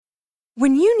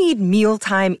When you need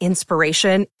mealtime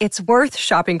inspiration, it's worth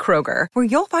shopping Kroger, where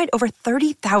you'll find over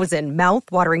 30,000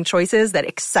 mouth-watering choices that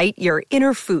excite your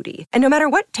inner foodie. And no matter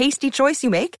what tasty choice you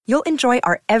make, you'll enjoy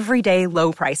our everyday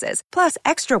low prices, plus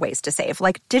extra ways to save,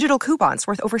 like digital coupons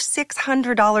worth over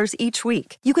 $600 each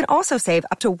week. You can also save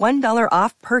up to $1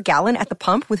 off per gallon at the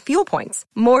pump with fuel points.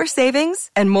 More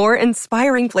savings and more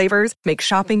inspiring flavors make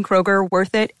shopping Kroger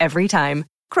worth it every time.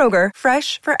 Kroger,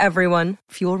 fresh for everyone.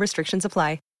 Fuel restrictions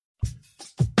apply.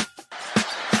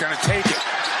 Gonna take it.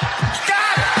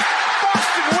 Got it!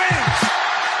 Boston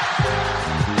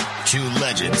wins! Two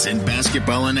legends in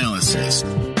basketball analysis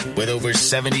with over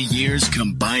 70 years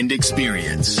combined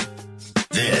experience.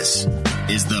 This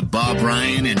is the Bob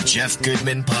Ryan and Jeff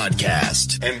Goodman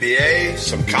podcast. NBA,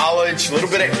 some college, a little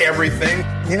bit of everything.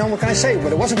 You know, what can I say?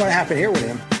 But it wasn't going to happen here with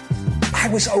him. I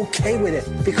was okay with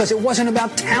it because it wasn't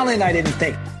about talent, I didn't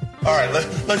think. All right,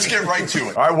 let's get right to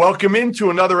it. All right, welcome into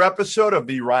another episode of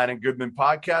the Ryan and Goodman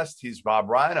podcast. He's Bob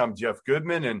Ryan. I'm Jeff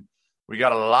Goodman, and we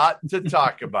got a lot to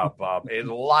talk about, Bob. A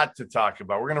lot to talk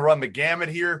about. We're going to run the gamut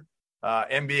here.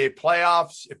 NBA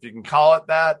playoffs, if you can call it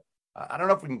that. I don't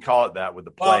know if we can call it that with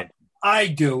the play. Well, I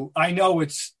do. I know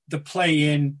it's the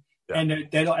play-in, and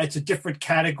it's a different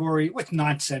category with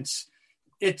nonsense.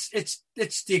 It's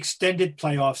the extended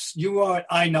playoffs. You are.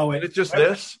 I know it. Is it just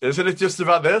this? Isn't it just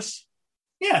about this?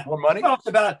 Yeah, more money. Well,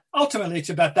 ultimately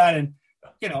it's about that, and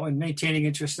and maintaining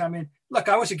interest. I mean, look,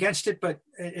 I was against it, but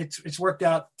it's worked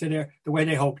out to the way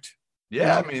they hoped.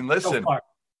 Yeah, I mean, listen,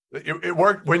 it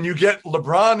worked when you get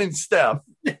LeBron and Steph.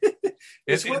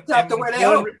 It's worked out the way they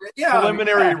hoped. Yeah,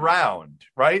 preliminary round,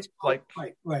 right? Like,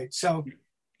 right. So you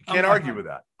can't argue with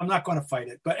that. I'm not going to fight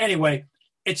it, but anyway,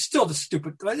 it's still the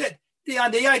stupid. The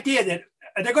idea that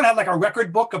are they going to have like a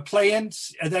record book of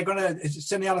play-ins? Are they going to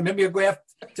send out a mimeograph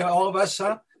to all of us?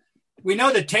 Huh? We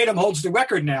know that Tatum holds the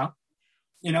record now.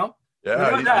 Yeah, we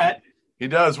know that. He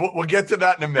does. We'll get to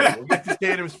that in a minute. We'll get to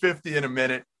Tatum's 50 in a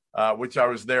minute, which I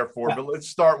was there for. Yeah. But let's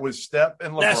start with Steph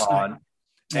and LeBron.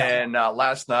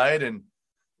 Last night. And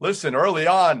listen, early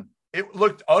on, it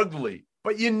looked ugly.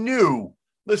 But you knew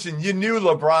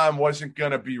LeBron wasn't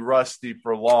going to be rusty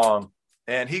for long.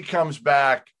 And he comes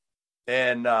back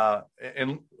and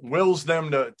wills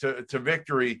them to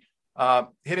victory,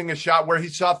 hitting a shot where he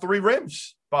saw three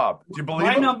rims. Bob, do you believe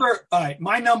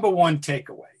my number one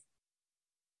takeaway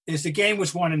is the game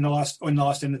was won and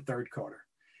lost in the third quarter.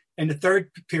 In the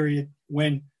third period,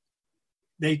 when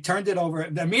they turned it over,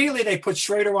 immediately they put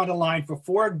Schrader on the line for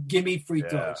 4 gimme free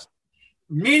throws.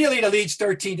 Immediately the lead's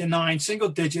 13-9, single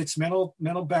digits, mental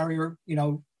barrier,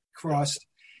 crossed.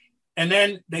 And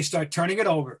then they start turning it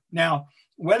over. Now,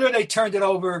 whether they turned it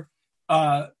over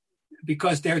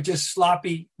because they're just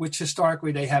sloppy, which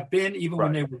historically they have been, even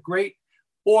when they were great,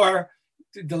 or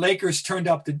the Lakers turned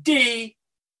up the D,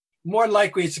 more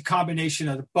likely it's a combination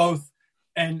of both.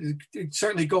 And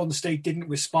certainly Golden State didn't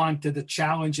respond to the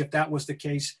challenge if that was the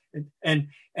case, and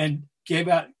gave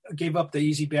up the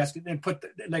easy basket and put the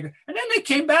Lakers. And then they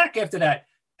came back after that.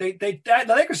 The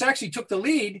Lakers actually took the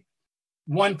lead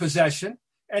one possession,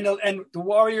 and the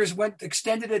Warriors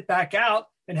extended it back out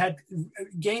and had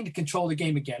gained control of the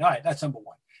game again. All right, that's number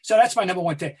one. So that's my number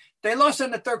one take. They lost in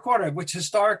the third quarter, which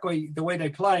historically, the way they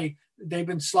play, they've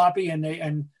been sloppy and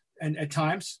at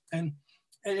times, and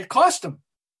it cost them.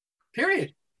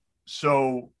 Period.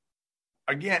 So,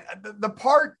 again, the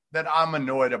part that I'm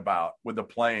annoyed about with the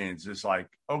play-ins is like,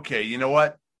 okay, you know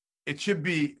what? It should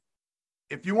be,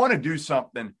 if you want to do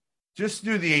something, just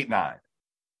do the 8-9.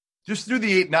 Just do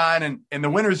the 8-9 and the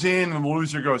winner's in and the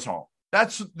loser goes home.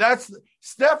 That's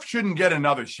Steph shouldn't get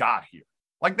another shot here.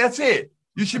 Like, that's it.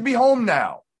 You should be home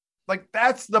now. Like,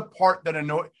 that's the part that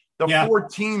annoys the 4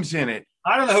 teams in it.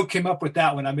 I don't know who came up with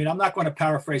that one. I mean, I'm not going to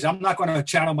paraphrase. I'm not going to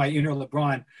channel my inner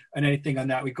LeBron and anything on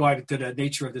that regard to the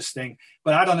nature of this thing.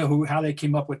 But I don't know how they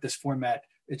came up with this format.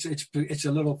 It's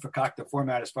a little fakakta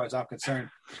format as far as I'm concerned.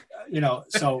 You like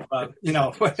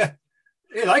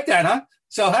that, huh?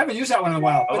 So I haven't used that one in a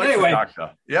while. But anyway,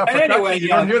 fakakta. Yeah, fakakta, anyway, you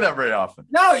don't hear that very often.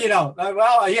 No, you don't.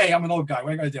 Well, yeah, I'm an old guy. What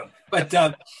are you going to do? But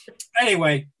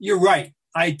anyway, you're right.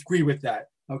 I agree with that.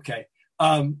 Okay.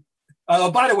 By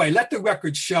the way, let the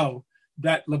record show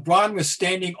that LeBron was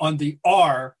standing on the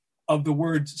R of the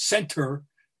word center,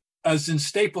 as in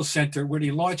Staples Center, when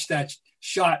he launched that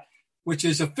shot, which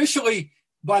is officially,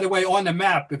 by the way, on the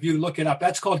map. If you look it up,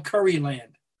 that's called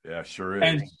Curryland. Yeah, sure is.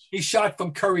 And he shot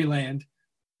from Curryland.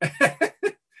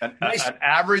 An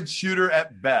average shooter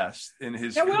at best in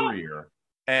his career.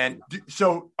 And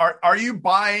so are you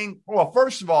buying? Well,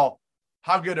 first of all,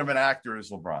 how good of an actor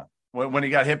is LeBron? When he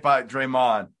got hit by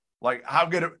Draymond, like how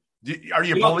good are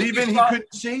you believing he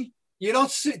couldn't see? You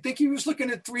don't think he was looking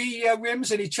at 3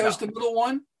 rims and he chose the middle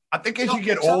one? I think as you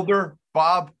get older,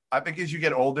 Bob,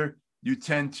 you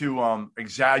tend to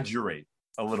exaggerate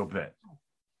a little bit.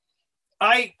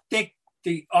 I think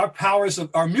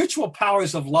our mutual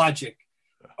powers of logic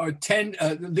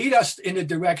lead us in a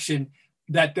direction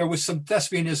that there was some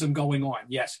thespianism going on.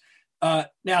 Yes.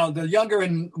 Now, the younger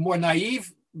and more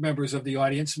naive members of the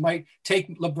audience might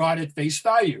take LeBron at face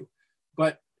value,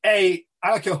 but I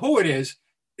don't care who it is.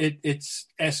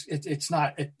 It's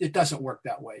not. It doesn't work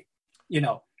that way, you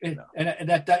know. And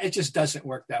it just doesn't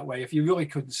work that way. If you really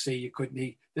couldn't see, you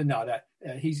couldn't.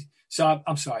 So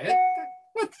I'm sorry.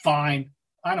 But fine.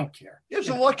 I don't care. It was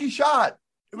a lucky shot.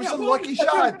 It was a lucky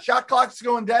shot. Shot clock's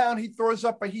going down. He throws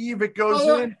up a heave. It goes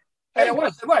in. And it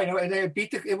was right.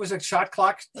 It was a shot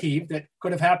clock heave that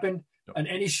could have happened on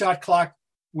any shot clock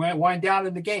wind down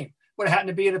in the game. Would have happened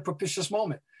to be at a propitious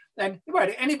moment. And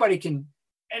right, anybody can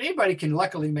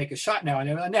luckily make a shot now.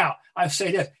 And now I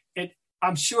say this: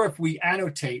 I'm sure if we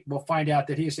annotate, we'll find out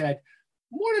that he's had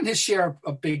more than his share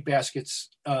of big baskets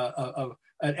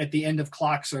at the end of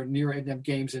clocks or near end of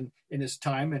games in his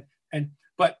time.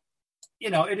 But you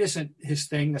know, it isn't his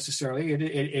thing necessarily.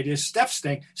 It is Steph's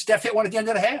thing. Steph hit one at the end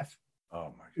of the half.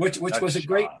 Oh my God. Which was a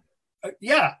great,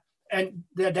 And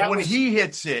that when he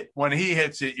hits it,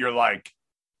 you're like,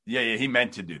 yeah, he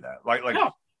meant to do that.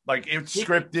 Like it's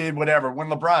scripted, whatever. When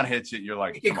LeBron hits it, you're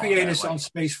like, he can create his own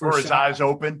space for his eyes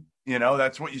open. You know,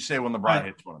 that's what you say when LeBron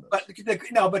hits one of those.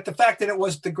 But the fact that it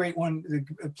was the great one,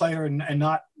 the player, and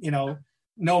not, you know,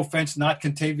 no offense, not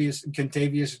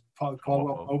Contavious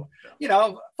Caldwell, you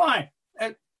know, fine.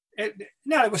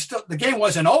 It was still, the game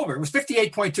wasn't over. It was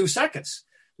 58.2 seconds.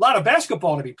 A lot of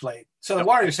basketball to be played. So the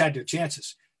Warriors had their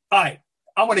chances. All right,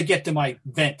 I want to get to my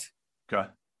vent. Okay.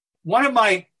 One of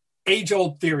my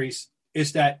age-old theories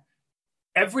is that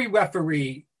every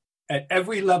referee at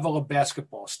every level of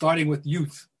basketball, starting with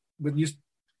youth,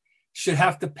 should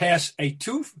have to pass a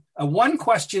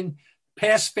one-question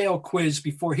pass-fail quiz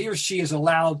before he or she is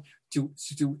allowed to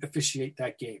officiate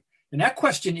that game. And that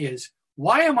question is,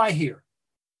 why am I here?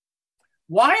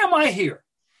 Why am I here?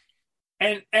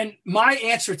 And my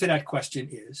answer to that question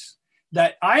is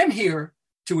that I am here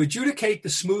to adjudicate the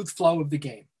smooth flow of the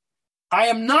game. I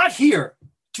am not here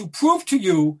to prove to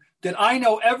you that I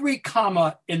know every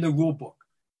comma in the rule book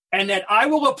and that I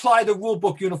will apply the rule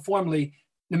book uniformly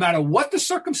no matter what the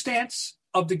circumstance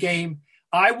of the game.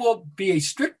 I will be a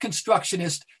strict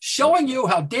constructionist showing you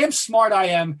how damn smart I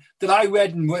am that I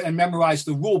read and memorized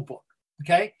the rule book.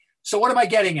 Okay? So what am I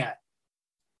getting at?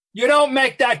 You don't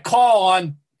make that call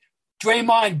on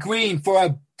Draymond Green for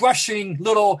a brushing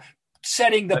little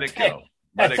setting the pick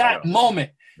at that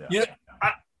moment. Yeah.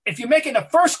 If you make it in the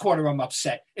first quarter, I'm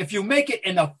upset. If you make it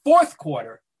in the fourth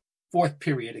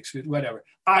period, whatever,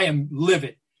 I am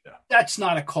livid. Yeah. That's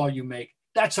not a call you make.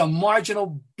 That's a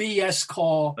marginal BS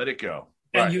call. Let it go.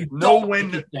 And right. You don't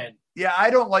make it then. Yeah, I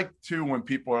don't like to when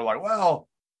people are like, well,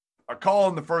 a call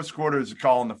in the first quarter is a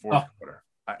call in the fourth quarter.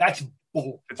 That's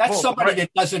bull. That's bull, somebody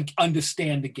that doesn't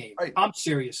understand the game. Right. I'm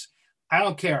serious. I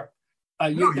don't care.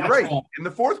 You're right. Wrong. In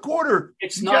the fourth quarter,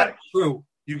 it's not true.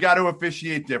 You got to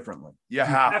officiate differently. You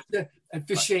have to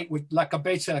officiate with, like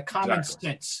a said, a common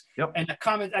sense. Yep. And the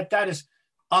comment that is,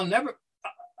 I'll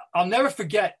never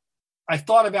forget. I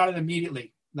thought about it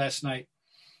immediately last night.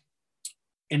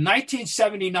 In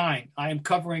 1979, I am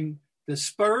covering the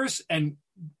Spurs and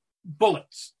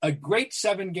Bullets, a great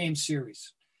 7-game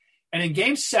series. And in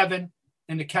Game 7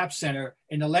 in the Cap Center,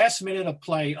 in the last minute of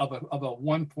play of a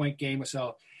 1-point game or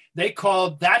so, they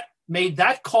made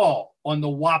that call on the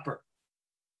Whopper,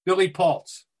 Billy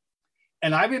Paultz.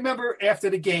 And I remember after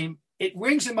the game, it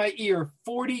rings in my ear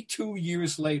 42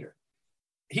 years later.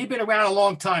 He'd been around a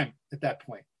long time at that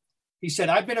point. He said,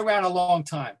 I've been around a long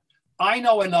time. I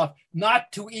know enough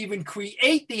not to even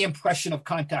create the impression of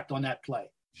contact on that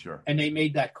play. Sure. And they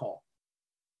made that call.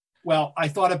 Well, I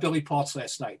thought of Billy Paultz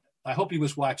last night. I hope he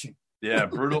was watching. Yeah,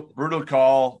 brutal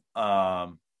call.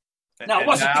 Now, it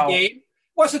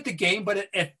wasn't the game, but it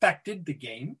affected the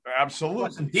game. Absolutely. It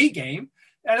wasn't the game.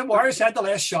 And the Warriors had the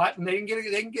last shot, and they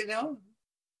didn't get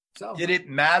So did it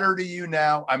matter to you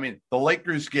now? I mean, the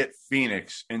Lakers get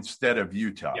Phoenix instead of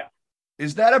Utah. Yeah.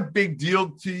 Is that a big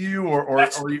deal to you? Or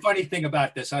that's the funny thing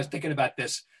about this. I was thinking about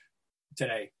this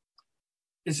today.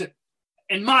 Is it,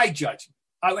 in my judgment,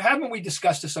 haven't we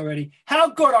discussed this already? How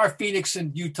good are Phoenix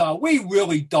and Utah? We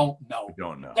really don't know. We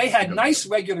don't know. They had nice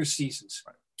regular seasons.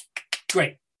 Right.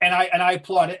 Great. And I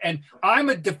applaud it. And I'm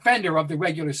a defender of the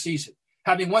regular season,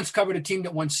 having once covered a team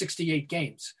that won 68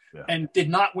 games and did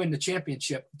not win the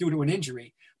championship due to an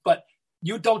injury. But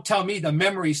you don't tell me the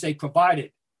memories they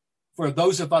provided for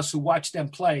those of us who watched them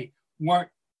play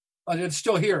they're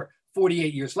still here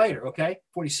 48 years later, okay?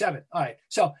 47. All right.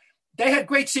 So they had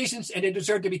great seasons, and they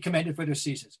deserve to be commended for their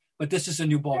seasons. But this is a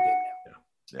new ballgame now.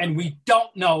 Yeah. And we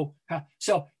don't know how.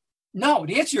 So, no,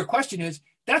 the answer to your question is,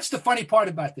 that's the funny part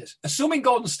about this. Assuming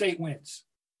Golden State wins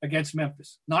against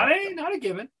Memphis. Not a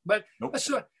given, but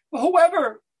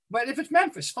whoever. But if it's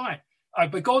Memphis, fine.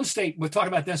 But Golden State, we're talking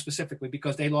about them specifically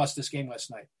because they lost this game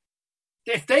last night.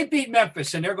 If they beat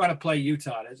Memphis and they're going to play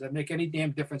Utah, does that make any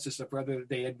damn difference as to whether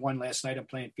they had won last night and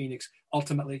playing Phoenix?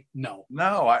 Ultimately, no.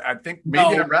 No, I think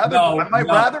maybe I might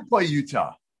rather play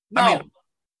Utah. No.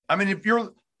 I mean, if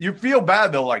you feel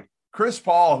bad though, like Chris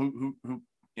Paul, who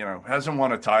hasn't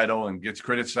won a title and gets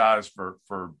criticized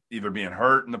for either being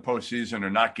hurt in the postseason or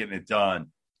not getting it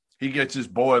done. He gets his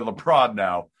boy LeBron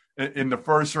now in the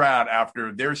first round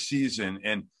after their season,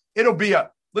 and it'll be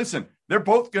they're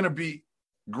both going to be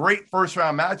great first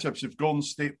round matchups if Golden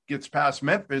State gets past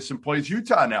Memphis and plays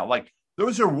Utah now. Like,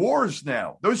 those are wars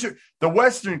now. The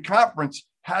Western Conference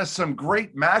has some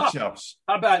great matchups.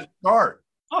 How about start?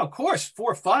 Oh, of course,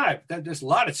 4-5. There's a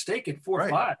lot at stake in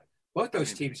 4-5. Both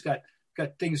those teams got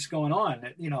things going on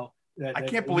that, I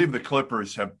can't believe the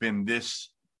Clippers have been this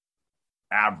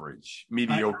average,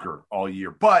 mediocre all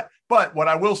year. But what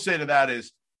I will say to that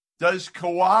is, does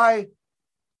Kawhi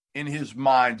in his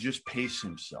mind just pace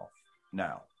himself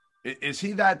now? Is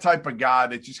he that type of guy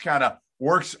that just kind of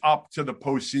works up to the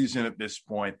postseason at this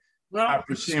point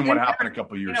after seeing what happened a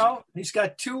couple of years ago? He's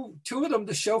got two of them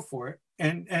to show for it.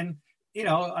 And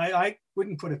I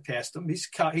wouldn't put it past him.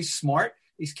 He's smart.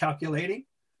 He's calculating.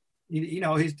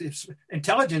 His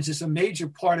intelligence is a major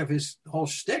part of his whole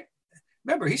shtick.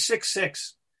 Remember, he's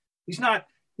 6'6". He's not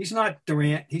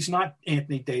Durant. He's not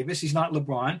Anthony Davis. He's not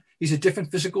LeBron. He's a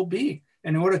different physical being.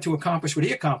 And in order to accomplish what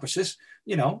he accomplishes,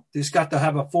 he's got to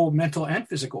have a full mental and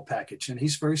physical package. And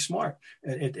he's very smart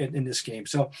in this game.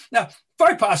 So now,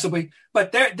 very possibly,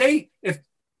 but he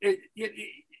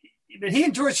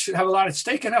and George should have a lot at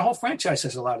stake, and that whole franchise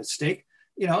has a lot at stake.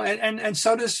 And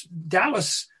so does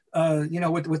Dallas.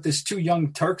 With this two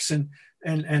young Turks and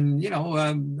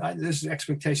there's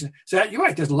expectation. So you're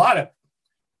right. There's a lot of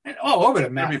all over the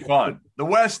map. It'll be fun. The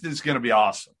West is going to be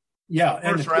awesome. Yeah,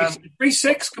 and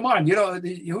 3-6. Come on,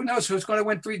 who knows who's going to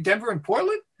win 3? Denver and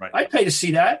Portland. Right. I'd pay to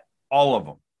see that. All of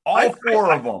them. All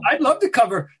four of them. I'd love to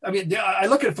cover. I mean, I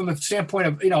look at it from the standpoint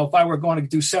of if I were going to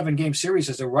do 7-game series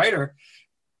as a writer,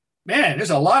 man, there's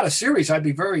a lot of series I'd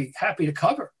be very happy to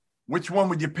cover. Which one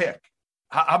would you pick?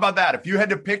 How about that? If you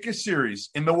had to pick a series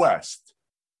in the West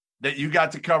that you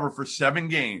got to cover for 7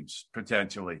 games,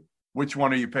 potentially, which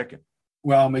one are you picking?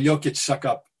 Well, I'm a Jokic suck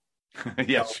up.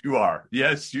 Yes, you are.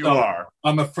 Yes, you are.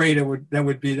 I'm afraid that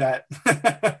would be that.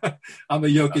 I'm a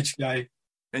Jokic guy.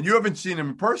 And you haven't seen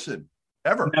him in person,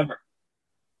 ever? Never.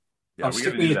 Yeah, I'm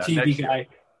strictly a TV guy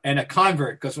and a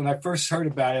convert, because when I first heard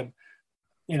about him,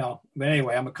 but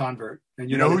anyway, I'm a convert.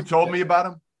 And you know who told me about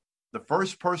him? The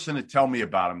first person to tell me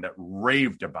about him that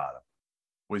raved about him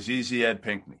was Easy Ed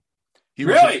Pinckney. He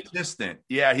was an assistant.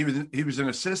 Yeah, he was an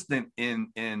assistant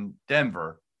in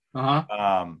Denver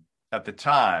at the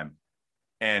time.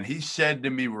 And he said to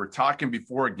me, we were talking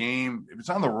before a game. It was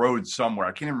on the road somewhere.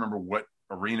 I can't even remember what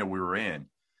arena we were in.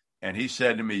 And he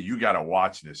said to me, you got to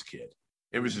watch this kid.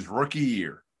 It was his rookie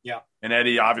year. Yeah. And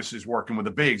Eddie obviously is working with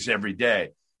the bigs every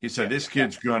day. He said, this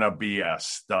kid's going to be a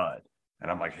stud.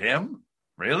 And I'm like, him?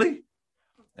 Really?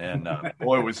 And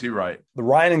boy, was he right. The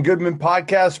Ryan and Goodman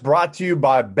podcast brought to you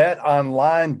by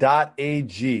betonline.ag.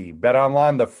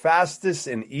 BetOnline, the fastest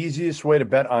and easiest way to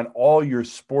bet on all your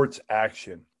sports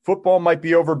action. Football might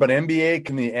be over, but NBA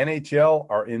and the NHL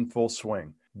are in full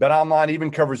swing. BetOnline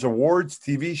even covers awards,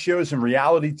 TV shows, and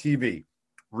reality TV.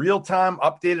 Real-time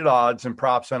updated odds and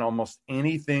props on almost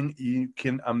anything you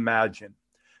can imagine.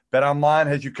 BetOnline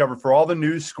has you covered for all the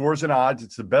news, scores, and odds.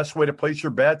 It's the best way to place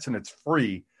your bets, and it's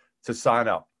free to sign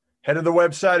up. Head to the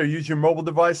website or use your mobile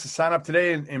device to sign up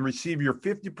today and receive your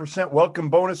 50% welcome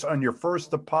bonus on your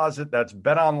first deposit. That's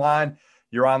BetOnline,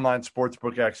 your online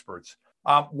sportsbook experts.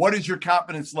 What is your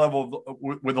confidence level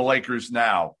with the Lakers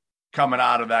now coming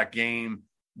out of that game?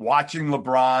 Watching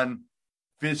LeBron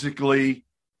physically,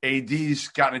 AD's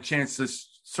gotten a chance to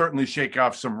certainly shake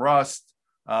off some rust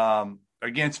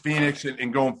against Phoenix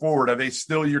and going forward. Are they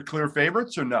still your clear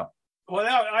favorites or no? Well,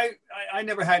 I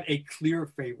never had a clear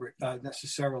favorite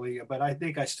necessarily, but I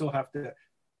think I still have to.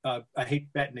 I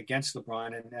hate betting against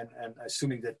LeBron and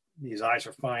assuming that his eyes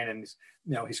are fine and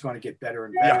he's going to get better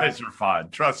and better. The eyes are fine.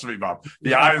 Trust me, Bob.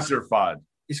 The eyes are fine.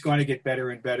 He's going to get better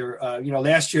and better.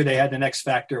 Last year they had the next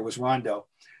factor was Rondo.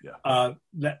 Yeah.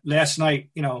 Last night,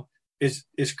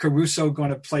 is Caruso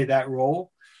going to play that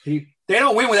role? They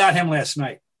don't win without him last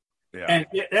night. Yeah. And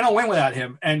they don't win without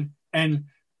him. And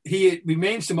he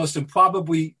remains the most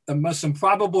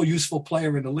improbable useful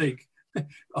player in the league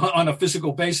on a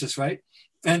physical basis, right?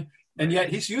 And yet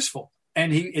he's useful,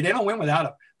 and they don't win without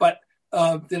him. But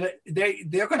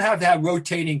they're going to have that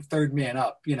rotating third man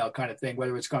up, kind of thing.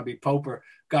 Whether it's going to be Pope or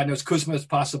God knows Kuzma is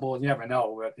possible. You never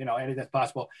know, anything's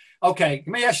possible. Okay,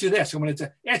 let me ask you this.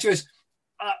 The answer is,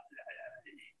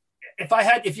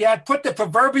 if you had put the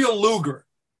proverbial Luger,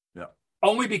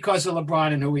 only because of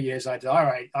LeBron and who he is, I'd say, all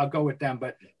right, I'll go with them.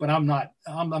 But I'm not.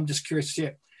 I'm just curious to see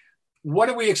it. What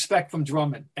do we expect from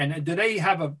Drummond? And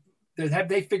have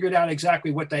they figured out exactly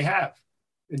what they have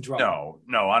in Drummond?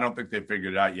 No, I don't think they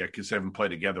figured it out yet because they haven't played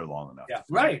together long enough. Yeah,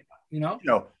 right.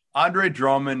 Andre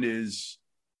Drummond is,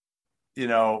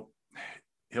 he'll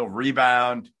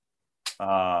rebound,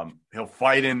 he'll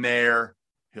fight in there,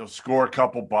 he'll score a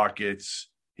couple buckets.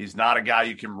 He's not a guy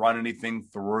you can run anything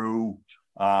through.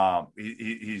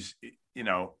 He's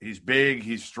big,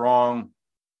 he's strong.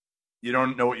 You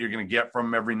don't know what you're going to get from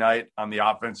him every night on the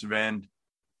offensive end.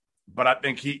 But I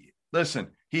think he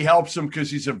helps them because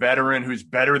he's a veteran who's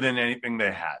better than anything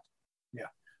they had. Yeah.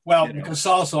 Well,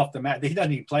 Gasol's off the mat. He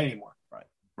doesn't even play anymore.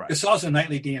 Right. Gasol's a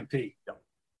nightly DMP.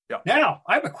 Yep. Now,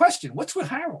 I have a question. What's with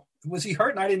Harrell? Was he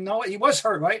hurt and I didn't know it? He was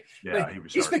hurt, right? Yeah,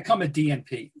 but he's become a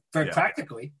DNP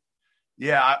practically.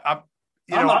 Yeah.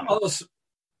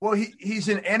 Well, he's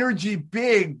an energy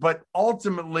big, but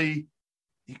ultimately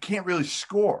he can't really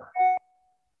score.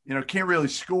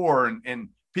 And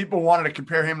people wanted to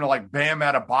compare him to like Bam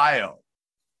Adebayo,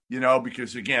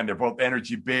 because again, they're both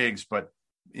energy bigs, but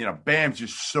Bam's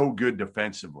just so good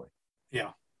defensively.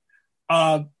 Yeah.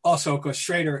 Also, because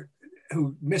Schrader,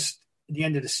 who missed the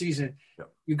end of the season,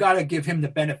 you got to give him the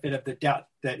benefit of the doubt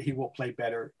that he will play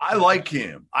better. I like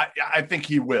him. I think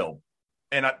he will.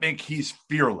 And I think he's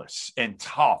fearless and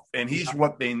tough, and he's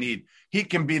what they need. He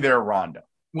can be their Rondo.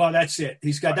 Well, that's it.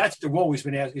 That's the role he's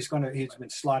been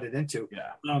slotted into.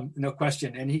 Yeah. No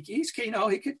question. And he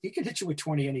could hit you with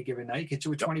 20 any given night. He could hit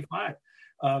you with 25.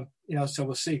 So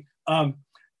we'll see.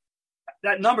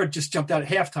 That number just jumped out at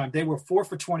halftime. They were 4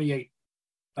 for 28.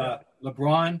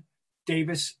 LeBron,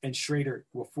 Davis, and Schrader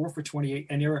were 4 for 28,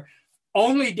 and they were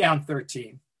only down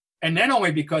 13. And then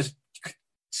only because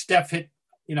Steph hit,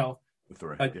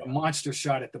 a monster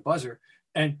shot at the buzzer.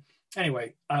 And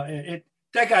anyway,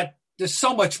 there's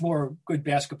so much more good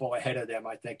basketball ahead of them.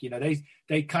 I think,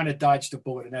 they kind of dodged the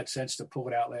bullet in that sense to pull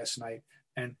it out last night.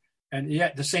 And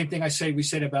yet the same thing we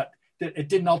said about that. It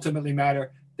didn't ultimately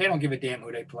matter. They don't give a damn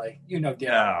who they play. No,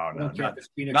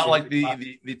 not like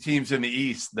the teams in the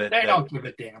East that they don't give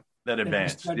a damn that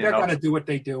advance. They're going to do what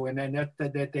they do, and then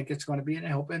they think it's going to be, and they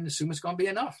hope and assume it's going to be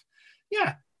enough.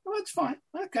 Yeah, well, that's fine.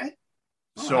 Okay.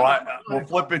 So we'll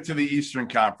flip it to the Eastern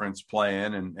Conference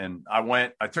play-in, and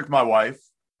I took my wife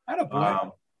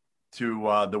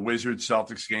to the Wizards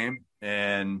Celtics game,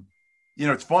 and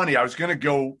it's funny. I was going to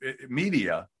go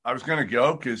media. I was going to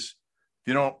go because if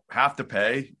you don't have to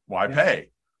pay, why pay?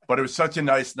 But it was such a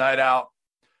nice night out,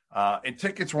 and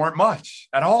tickets weren't much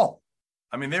at all.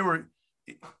 I mean,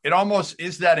 it almost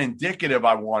is that indicative,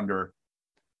 I wonder,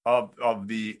 of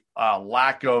the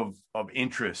lack of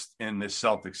interest in this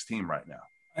Celtics team right now.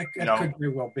 It could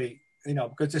very well be,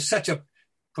 because there's such a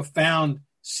profound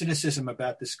cynicism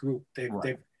about this group.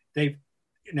 They've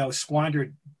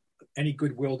squandered any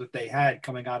goodwill that they had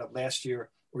coming out of last year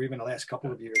or even the last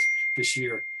couple of years. This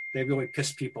year, they really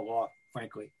pissed people off,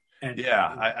 frankly. And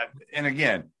and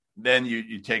again, then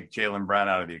you take Jaylen Brown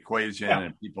out of the equation,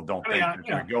 and people don't think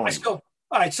they're going. All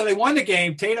right, so they won the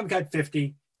game. Tatum got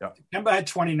 50. Kemba had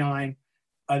 29.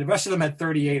 The rest of them had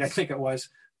 38, I think it was.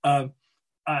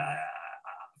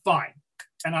 Fine.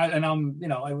 I'm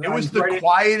it was the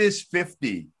quietest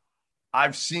 50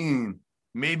 I've seen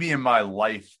maybe in my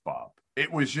life, Bob.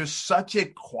 It was just such a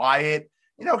quiet,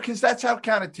 because that's how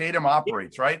kind of Tatum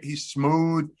operates, right? He's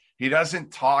smooth. He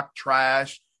doesn't talk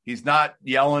trash. He's not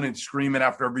yelling and screaming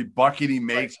after every bucket he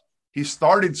makes. Right. He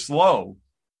started slow.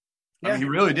 I mean, he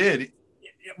really did.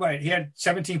 Right. He had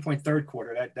 17-point third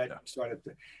quarter. That started.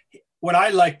 What I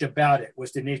liked about it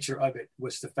was the nature of it,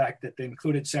 was the fact that they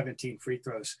included 17 free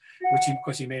throws,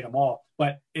 because he made them all.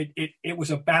 But it was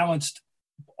a balanced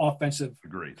offensive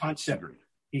concept.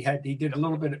 Agreed. He did a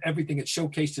little bit of everything. It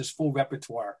showcased his full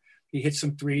repertoire. He hit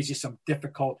some threes. He's some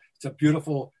difficult. It's a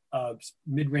beautiful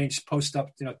mid-range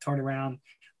post-up, turnaround.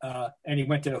 And he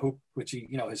went to the hoop, which he,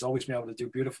 has always been able to do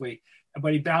beautifully.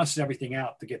 But he balanced everything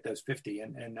out to get those 50.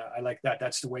 And I like that.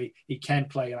 That's the way he can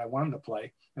play, and I want him to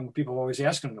play. And people always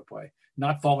ask him to play.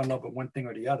 Not fall in love with one thing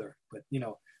or the other, but,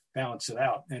 balance it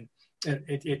out. And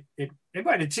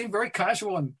it seemed very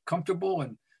casual and comfortable.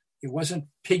 And It wasn't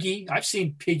piggy. I've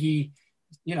seen piggy,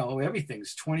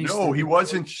 everything's 20. No, he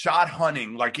wasn't shot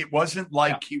hunting. Like, it wasn't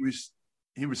like he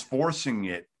was forcing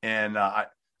it. And I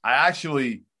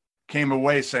actually came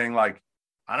away saying, like,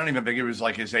 I don't even think it was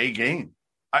like his A game.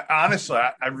 Honestly,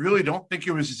 I really don't think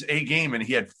it was his A game, and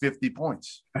he had 50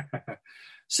 points.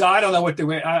 So I don't know what the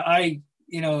way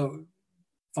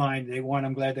fine. They won.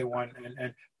 I'm glad they won.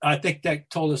 And I think that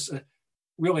told us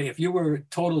really, if you were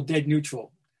total dead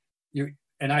neutral,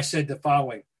 and I said the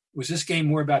following, was this game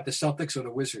more about the Celtics or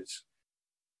the Wizards?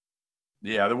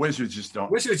 Yeah, the Wizards just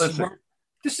don't. This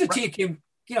is a team came,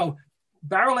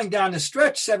 barreling down the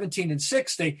stretch,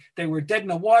 17-6. They were dead in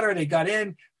the water. They got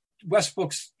in.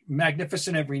 Westbrook's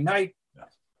magnificent every night. Yeah.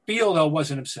 Beal, though,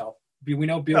 wasn't himself. We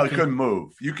know Beal couldn't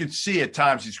move. You could see at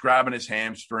times he's grabbing his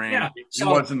hamstring. Yeah, he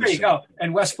wasn't there you go.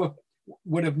 And Westbrook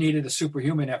would have needed a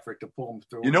superhuman effort to pull him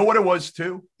through. You know what it was,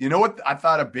 too? You know what I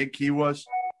thought a big key was?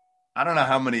 I don't know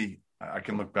how many – I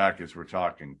can look back as we're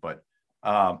talking, but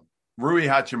Rui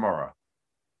Hachimura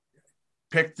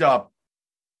picked up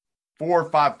 4 or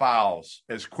 5 fouls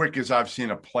as quick as I've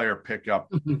seen a player pick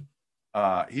up.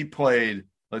 He played,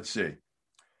 let's see,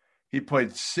 he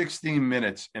played 16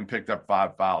 minutes and picked up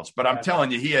 5 fouls. But I'm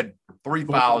telling you, he had 3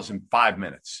 fouls in 5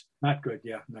 minutes. Not good,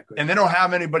 not good. And they don't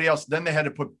have anybody else. Then they had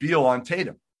to put Beal on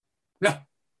Tatum. Yeah.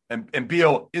 And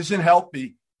Beal isn't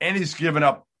healthy, and he's given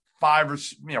up 5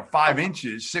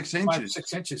 inches, 6 inches. 5 or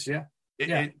 6 inches, yeah.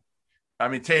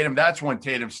 Tatum, that's when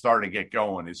Tatum started to get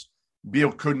going. Is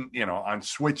Beal couldn't, on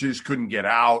switches, couldn't get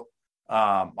out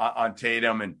on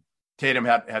Tatum, and Tatum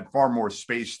had far more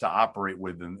space to operate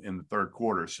with in the third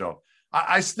quarter. So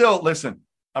I still, listen,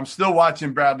 I'm still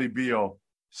watching Bradley Beal,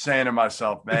 saying to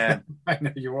myself, man, I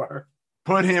know you are.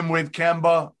 Put him with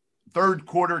Kemba, third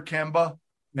quarter Kemba,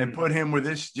 and put him with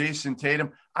this Jason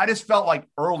Tatum. I just felt like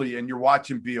early, and you're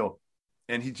watching Beal,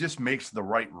 and he just makes the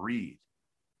right read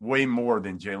way more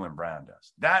than Jaylen Brown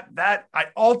does. That I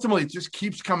ultimately just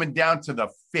keeps coming down to the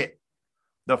fit.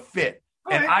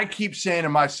 And I keep saying to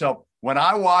myself, when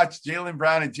I watch Jaylen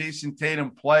Brown and Jason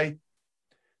Tatum play,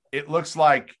 it looks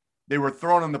like they were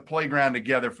thrown on the playground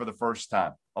together for the first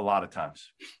time. A lot of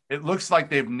times it looks like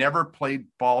they've never played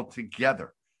ball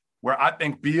together, where I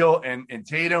think Beal and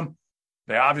Tatum,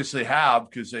 they obviously have,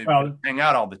 because they hang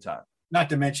out all the time. Not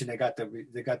to mention they got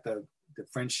the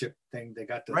friendship thing. They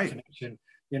got the connection,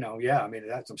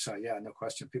 I'm sorry. Yeah, no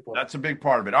question. That's a big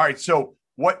part of it. All right. So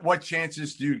what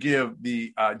chances do you give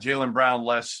the Jaylen Brown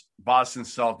less Boston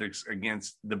Celtics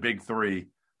against the big three,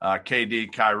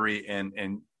 KD, Kyrie,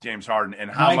 and James Harden?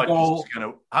 And how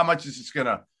much is this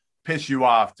gonna piss you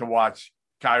off to watch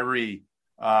Kyrie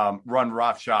run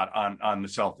roughshod on the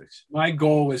Celtics? My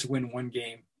goal is win one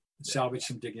game, salvage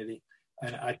some dignity,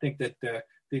 and I think that the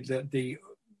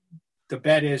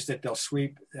bet is that they'll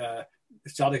sweep. The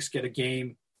Celtics get a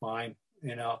game, fine.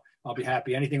 I'll be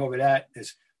happy. Anything over that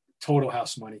is total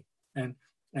house money. And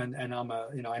I'm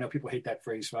I know people hate that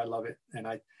phrase, but I love it.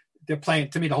 And they're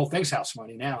playing, to me, the whole thing's house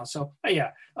money now. So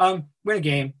win a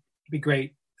game, be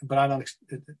great, but I don't.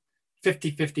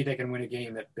 50-50, they can win a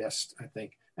game at best. I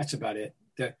think that's about it.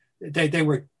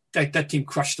 That team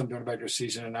crushed them during the regular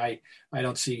season, and I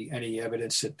don't see any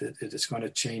evidence that it's going to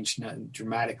change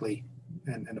dramatically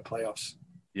in the playoffs.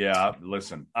 Yeah,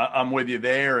 listen, I'm with you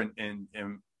there, and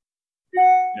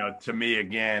to me,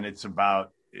 again, it's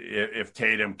about if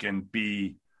Tatum can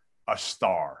be a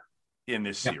star in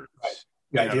this series.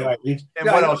 Right. And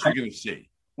what else are you going to see?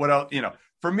 What else?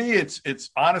 For me, it's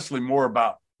honestly more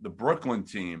about the Brooklyn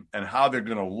team and how they're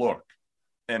going to look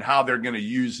and how they're going to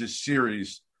use this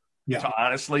series to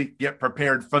honestly get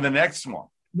prepared for the next one.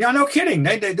 Yeah, no kidding.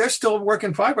 They're still work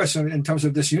in progress in terms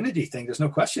of this unity thing. There's no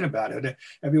question about it.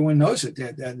 Everyone knows it.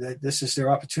 That this is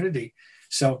their opportunity.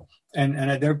 So,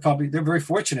 and they're very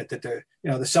fortunate that the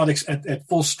Celtics at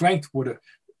full strength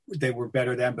they were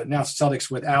better than, but now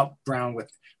Celtics without Brown, with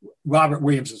Rob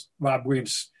Williams,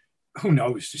 who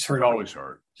knows? He's hurt. Always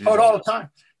hurt. Hurt all the time.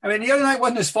 I mean, the other night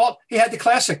wasn't his fault. He had the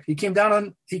classic. He came down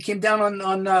on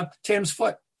Tatum's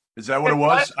foot. Is that what it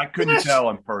was? I couldn't tell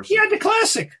in person. He had the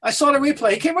classic. I saw the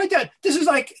replay. He came right down. This is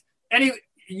like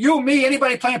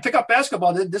anybody playing pickup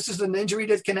basketball. This is an injury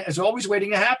that is always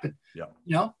waiting to happen.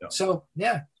 Yeah. So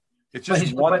yeah. It's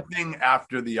just one thing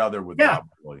after the other with Rob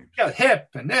Williams. Yeah, hip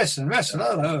and this and this and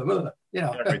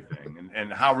everything.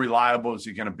 And how reliable is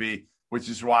he going to be? Which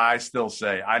is why I still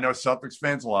say, I know Celtics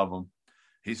fans love him.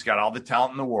 He's got all the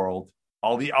talent in the world,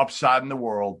 all the upside in the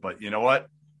world. But you know what?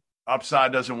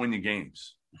 Upside doesn't win you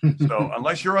games. So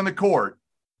unless you're on the court,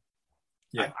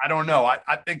 I don't know.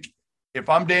 I think if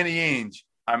I'm Danny Ainge,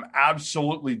 I'm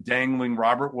absolutely dangling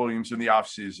Robert Williams in the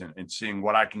offseason and seeing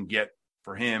what I can get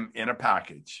for him in a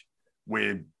package.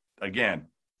 with, again,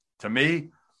 to me,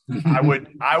 I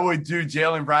would do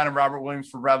Jaylen Brown and Robert Williams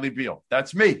for Bradley Beal.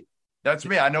 That's me.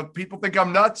 I know people think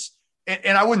I'm nuts,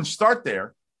 and I wouldn't start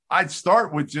there. I'd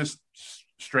start with just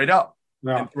straight up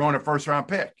and throwing a first-round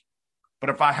pick.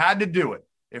 But if I had to do it,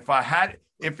 if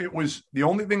it was the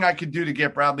only thing I could do to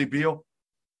get Bradley Beal,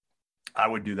 I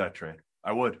would do that trade.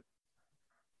 I would.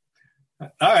 All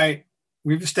right.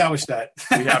 We've established that.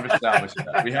 We have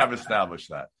established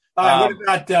that.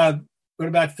 What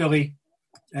about Philly?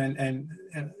 And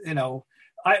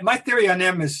my theory on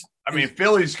them is,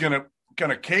 Philly's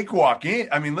gonna cakewalk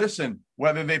in. Listen,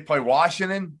 whether they play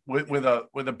Washington with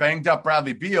a banged up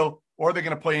Bradley Beal, or they're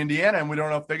gonna play Indiana, and we don't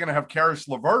know if they're gonna have Karis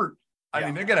LeVert.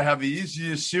 They're gonna have the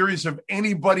easiest series of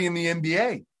anybody in the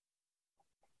NBA.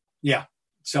 Yeah.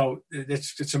 So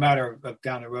it's a matter of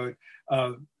down the road.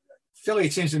 Philly,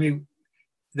 it seems to me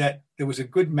that there was a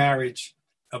good marriage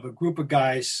of a group of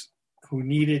guys who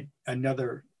needed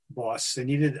another boss. They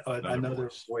needed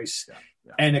another voice.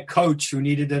 And a coach who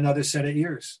needed another set of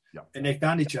ears. Yeah. And they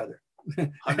found each other.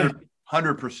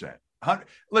 100%.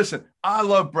 Listen, I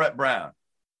love Brett Brown.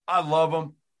 I love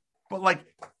him. But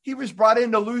he was brought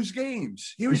in to lose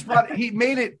games. He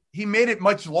made it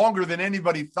much longer than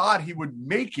anybody thought he would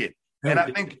make it. And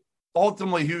I think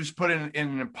ultimately he was put in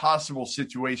an impossible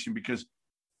situation, because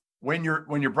when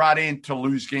you're brought in to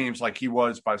lose games like he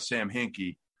was by Sam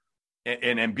Hinkie,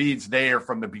 and Embiid's there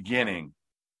from the beginning.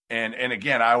 And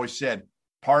again, I always said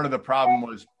part of the problem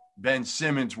was Ben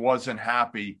Simmons wasn't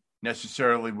happy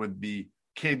necessarily with the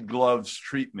kid gloves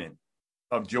treatment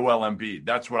of Joel Embiid.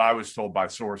 That's what I was told by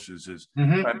sources is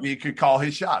Embiid could call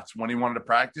his shots when he wanted to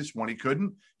practice, when he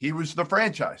couldn't. He was the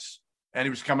franchise, and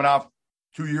he was coming off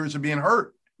 2 years of being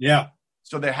hurt. Yeah.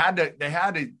 So they had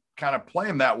to kind of play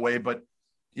him that way. But,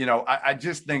 I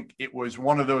just think it was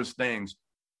one of those things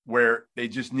where they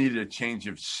just needed a change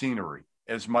of scenery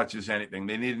as much as anything.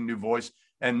 They needed a new voice,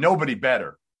 and nobody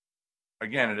better,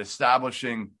 again, at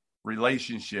establishing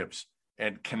relationships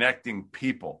and connecting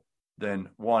people than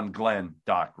one Glenn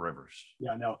Doc Rivers.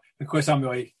 Yeah, no, of course I'm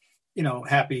really,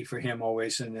 happy for him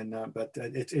always. But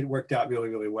it worked out really,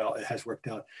 really well. It has worked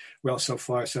out well so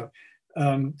far. So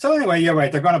anyway, you're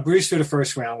right. They're going to breeze through the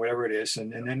first round, whatever it is.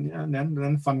 And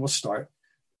then fun will start.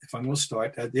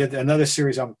 Another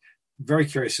series I'm very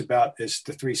curious about is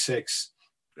the 3-6,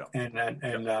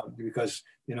 because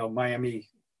Miami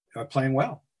are playing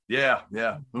well. Yeah.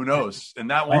 Who knows?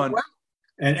 And that one, well.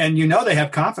 And they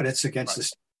have confidence against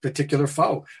this particular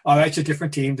foe. Oh, it's a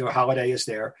different team. The Holiday is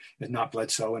there, is not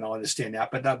Bledsoe, and I'll understand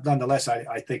that. But nonetheless,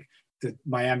 I think that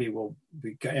Miami will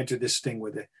enter this thing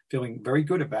with it feeling very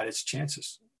good about its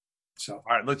chances. So,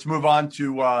 all right, let's move on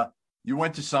to you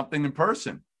went to something in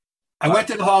person. I went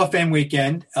to the Hall of Fame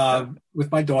weekend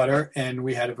with my daughter, and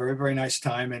we had a very, very nice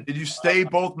time. And did you stay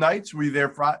both nights? Were you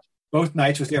there both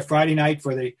nights? Was there Friday night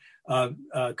for the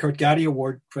Kurt Gowdy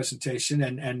Award presentation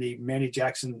and the Manny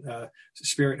Jackson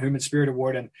Human Spirit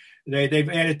Award. And they've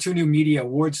added 2 new media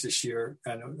awards this year.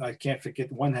 And I can't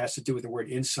forget, one has to do with the word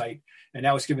insight, and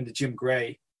that was given to Jim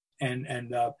Gray.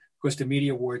 And of course, the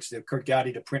media awards, the Kurt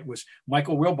Gowdy, the print was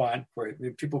Michael Wilbon. For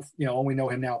people, only know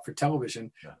him now for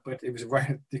television, but it was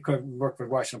he worked for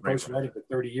Washington Post writing for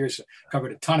 30 years,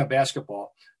 covered a ton of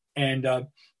basketball, and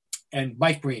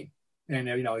Mike Breen. And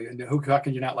how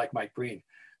can you not like Mike Breen?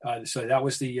 So that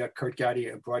was the Kurt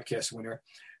Gowdy broadcast winner.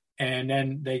 And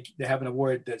then they have an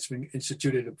award that's been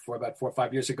instituted for about 4 or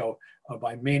 5 years ago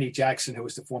by Manny Jackson, who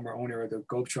was the former owner of the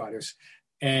Globetrotters.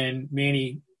 And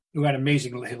Manny, who had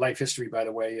amazing life history, by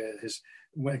the way,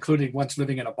 including once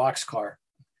living in a boxcar.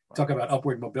 Talk about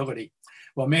upward mobility.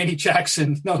 Well, Manny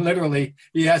Jackson, literally,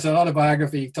 he has an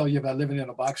autobiography telling you about living in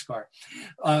a boxcar.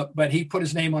 But he put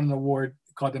his name on an award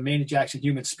called the Manny Jackson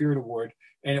Human Spirit Award,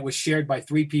 and it was shared by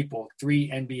 3 people, 3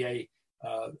 NBA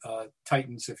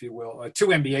titans, if you will, 2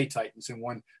 NBA titans and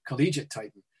 1 collegiate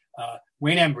titan.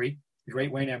 Wayne Embry, the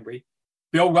great Wayne Embry,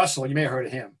 Bill Russell, you may have heard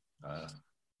of him,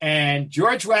 and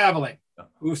George Raveling,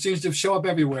 who seems to show up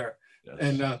everywhere. Yes.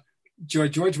 And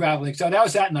George Raveling. So that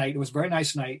was that night. It was a very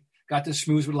nice night. Got to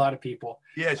schmooze with a lot of people.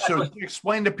 Yeah, so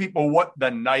explain to people what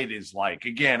the night is like.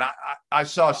 Again, I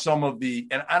saw some of the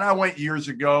 – and I went years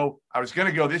ago. I was going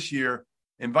to go this year,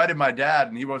 invited my dad,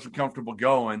 and he wasn't comfortable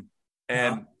going,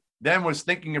 and then was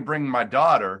thinking of bringing my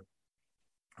daughter,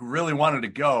 who really wanted to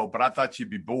go, but I thought she'd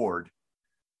be bored.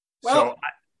 Well,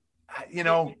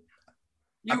 so,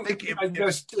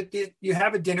 you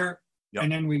have a dinner. Yep.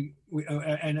 And then we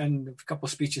and a couple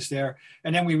of speeches there,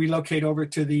 and then we relocate over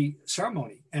to the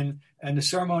ceremony, and the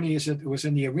ceremony was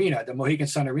in the arena, the Mohegan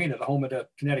Sun Arena, the home of the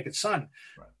Connecticut Sun,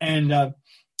 right.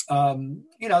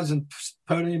 there's a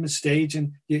podium and stage,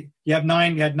 and you had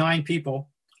 9 people,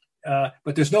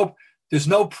 but there's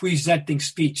no presenting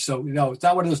speech. So, it's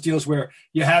not one of those deals where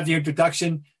you have the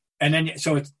introduction and then,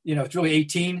 so it's really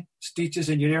 18 speeches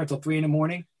and you're there until 3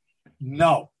 a.m.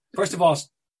 No. First of all, it's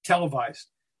televised.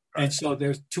 And so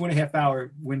there's 2.5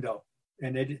 hour window,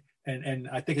 and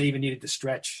I think they even needed to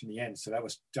stretch in the end. So that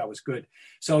was good.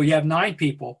 So you have 9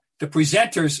 people. The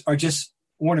presenters are just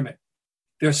ornament.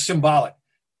 They're symbolic.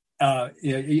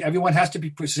 Everyone has to be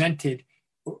presented,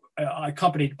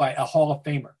 accompanied by a Hall of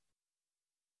Famer.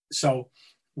 So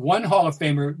one Hall of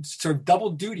Famer served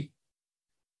double duty.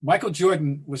 Michael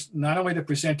Jordan was not only the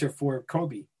presenter for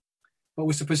Kobe, but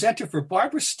was the presenter for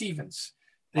Barbara Stevens,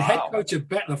 the head coach of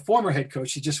Bentley, the former head coach.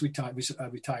 She just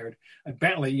retired at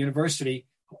Bentley University,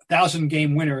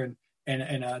 1,000-game winner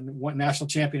and one national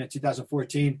champion in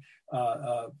 2014.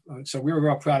 So we were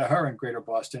real proud of her in Greater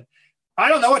Boston. I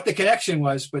don't know what the connection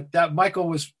was, but that Michael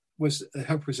was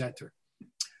her presenter.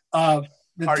 So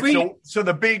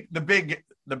the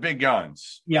big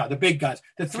guns. Yeah, the big guns.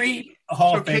 The 3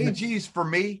 Hall of Fame. KG's for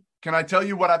me. Can I tell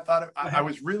you what I thought? I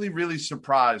was really, really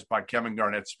surprised by Kevin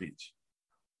Garnett's speech.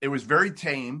 It was very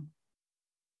tame.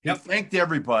 He thanked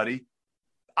everybody.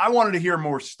 I wanted to hear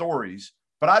more stories,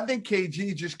 but I think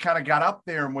KG just kind of got up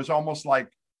there and was almost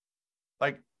like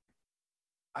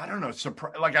I don't know,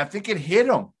 surprised. Like, I think it hit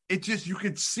him. It just, you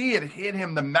could see it hit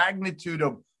him, the magnitude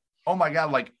of, oh my God,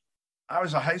 like I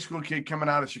was a high school kid coming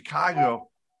out of Chicago,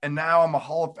 and now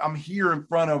I'm here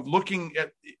looking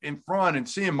in front and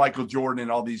seeing Michael Jordan and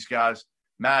all these guys,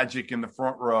 Magic in the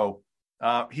front row.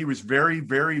 He was very,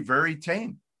 very, very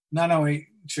tame. Not only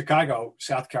Chicago,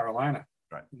 South Carolina.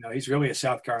 Right. He's really a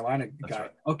South Carolina guy.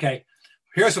 Right. Okay.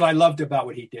 Here's what I loved about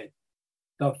what he did.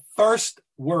 The first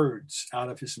words out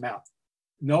of his mouth.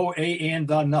 No A and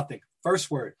the nothing.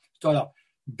 First word. Start off.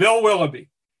 Bill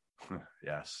Willoughby.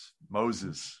 Yes.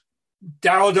 Moses.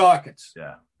 Darryl Dawkins.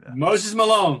 Yeah. Moses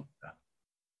Malone. Yeah.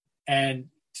 And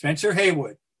Spencer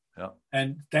Haywood. Yeah.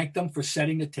 And thanked them for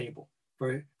setting the table,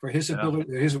 for his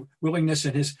ability, his willingness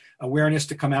and his awareness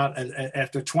to come out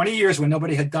after 20 years when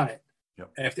nobody had done it.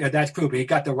 Yep. After that's proved, he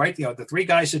got the right, the 3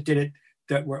 guys that did it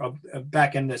that were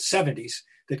back in the 70s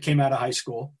that came out of high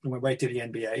school and went right to the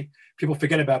NBA. People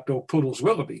forget about Bill Poodles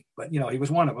Willoughby, but he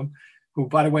was one of them. Who,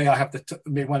 by the way, I have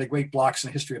made one of the great blocks in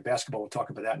the history of basketball. We'll talk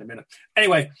about that in a minute.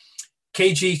 Anyway,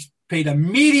 KG paid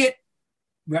immediate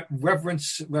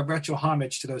reverential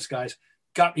homage to those guys.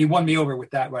 He won me over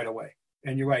with that right away.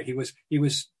 And you're right, he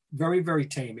was very, very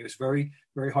tame. He was very,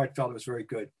 very heartfelt. It was very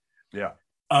good. Yeah.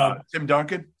 Tim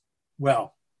Duncan.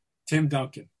 Well, Tim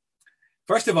Duncan.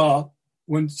 First of all,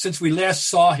 since we last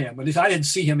saw him, at least I didn't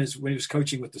see him when he was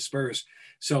coaching with the Spurs.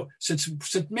 So since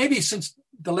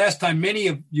the last time many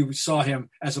of you saw him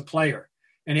as a player,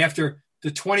 and after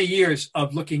the 20 years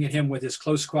of looking at him with his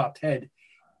close cropped head,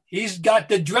 he's got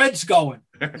the dreads going.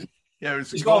 Yeah,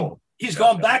 he's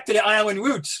going back to the island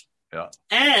roots. Yeah.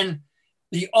 And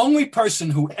the only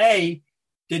person who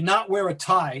did not wear a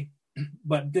tie,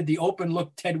 but did the open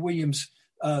look Ted Williams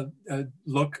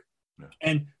look,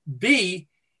 and B,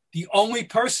 the only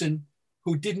person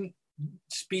who didn't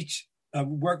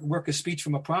work a speech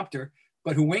from a prompter,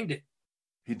 but who winged it.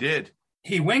 He did.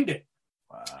 He winged it.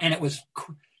 Wow. And it was.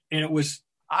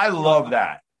 I love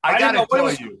that. I gotta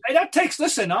tell you. That takes.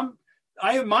 Listen,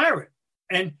 I admire it.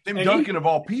 And Tim Duncan of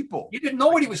all people. You didn't know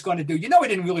what he was going to do. He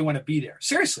didn't really want to be there.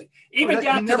 Seriously. He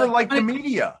never liked the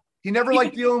media. He never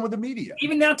liked dealing with the media.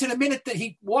 Even down to the minute that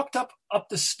he walked up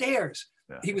the stairs.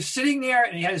 Yeah. He was sitting there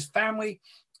and he had his family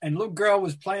and little girl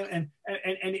was playing and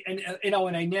they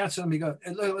announced him. He goes,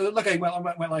 look, he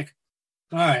went like,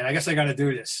 all right, I guess I got to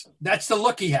do this. That's the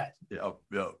look he had. Yeah.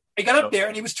 He got up there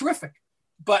and he was terrific.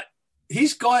 But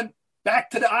he's gone back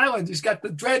to the island. He's got the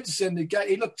dreads and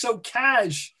he looked so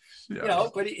cash. Yeah.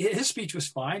 But his speech was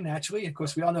fine, naturally. Of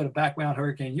course, we all know the background,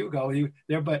 Hurricane Hugo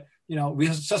there, but, we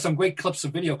saw some great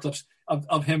video clips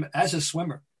of him as a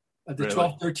swimmer, the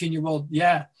 12, 13-year-old.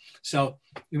 Yeah. So,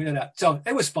 you know that. So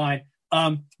it was fine.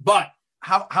 But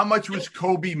how much was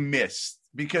Kobe missed?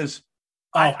 Because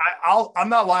I'm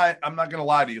not lying. I'm not going to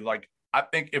lie to you. Like, I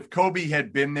think if Kobe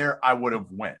had been there, I would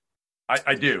have went.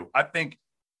 I do. I think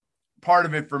part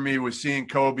of it for me was seeing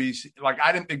Kobe's, like,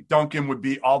 I didn't think Duncan would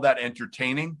be all that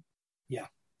entertaining. Yeah.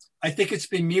 I think it's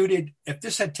been muted. If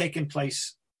this had taken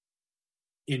place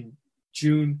in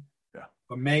June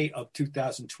or May of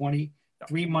 2020,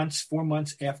 4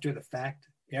 months after the fact,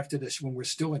 after this, when we're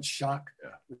still in shock,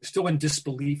 we're still in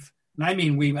disbelief. And I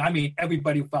mean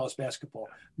everybody who follows basketball,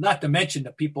 not to mention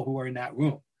the people who are in that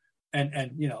room. And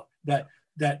that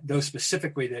those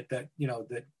specifically that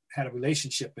had a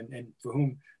relationship and for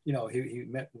whom, he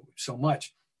met so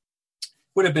much,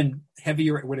 would have been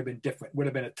heavier. It would have been different, would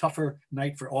have been a tougher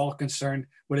night for all concerned,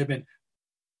 would have been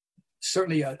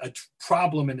certainly a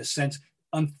problem in a sense,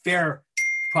 unfair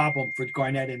problem for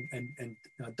Garnett and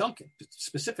Duncan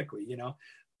specifically,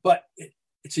 but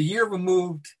it's a year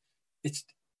removed. It's,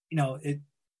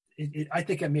 I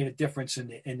think it made a difference in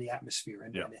the atmosphere,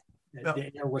 and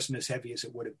the air wasn't as heavy as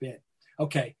it would have been.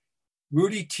 Okay.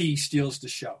 Rudy T steals the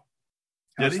show.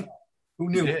 Did he? Who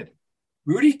knew? He did.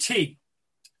 Rudy T.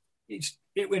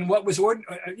 In what was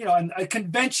a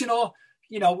conventional,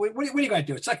 what are you going to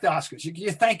do? It's like the Oscars.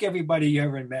 You thank everybody you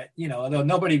ever met, although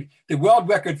the world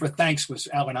record for thanks was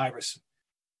Allen Iverson.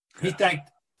 He thanked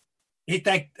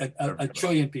a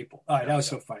trillion people. All right. That was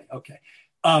so funny. Okay.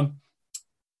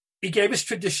 He gave his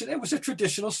tradition. It was a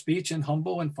traditional speech and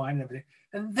humble and fine and everything.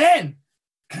 And then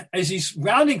as he's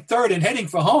rounding third and heading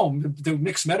for home, the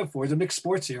mixed metaphors, the mixed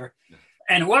sports here,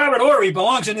 and Robert Horry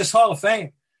belongs in this Hall of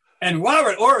Fame. And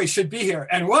Robert Horry should be here.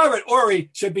 And Robert Horry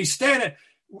should be standing.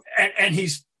 And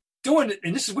he's doing it.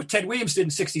 And this is what Ted Williams did in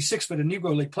 '66 for the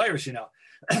Negro League players,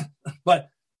 But,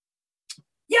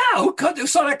 who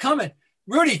saw that coming?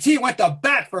 Rudy T went to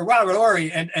bat for Robert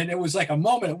Horry. And it was like a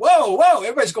moment. Whoa.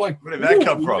 Everybody's going, where did that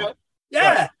come from?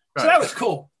 Yeah. Right. So that was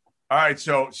cool. All right.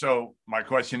 So my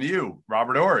question to you,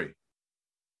 Robert Horry,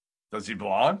 does he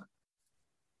belong?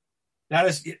 That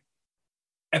is,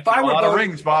 if I were a lot of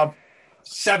rings, Bob.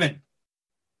 7.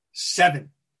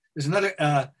 There's another.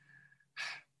 I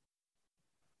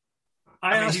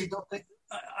honestly don't think.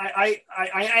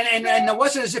 And it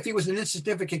wasn't as if he was an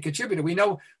insignificant contributor. We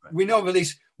know of at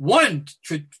least one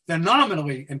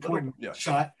phenomenally important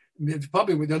shot.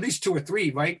 Probably with at least 2 or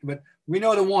 3, right? But we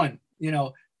know the one,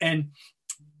 and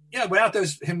without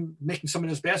him making some of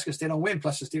those baskets, they don't win.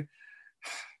 Plus, this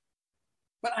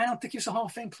but I don't think he's a Hall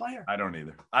of Fame player. I don't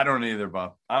either,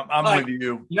 Bob. I'm with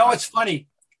you. What's funny?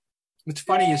 What's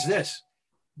funny is this: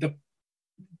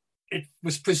 it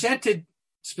was presented.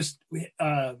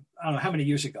 I don't know how many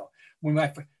years ago when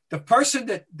the person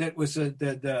that was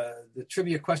the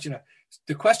trivia questioner.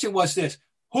 The question was this: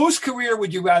 whose career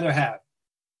would you rather have,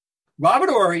 Robert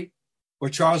Horry or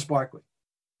Charles Barkley?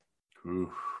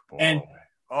 Ooh, boy. And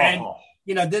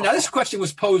this question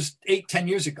was posed 8-10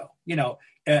 years ago.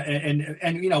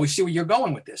 And we see where you're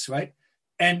going with this, right?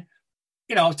 And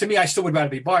to me, I still would rather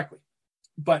be Barkley.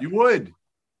 But you would?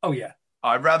 Oh yeah,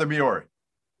 I'd rather be Horry.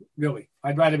 Really,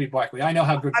 I'd rather be Barkley. I know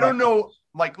how good. I don't know.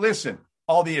 Like, listen,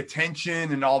 all the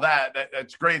attention and all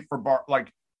that's great for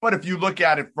but if you look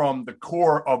at it from the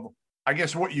core of, I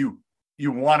guess, what you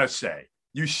want to say,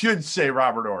 you should say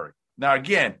Robert Horry. Now,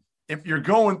 again, if you're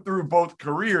going through both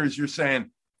careers, you're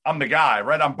saying, I'm the guy,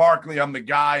 right? I'm Barkley, I'm the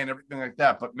guy and everything like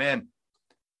that. But, man,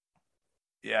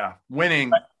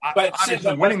 winning.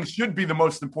 Obviously, winning should be the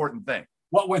most important thing.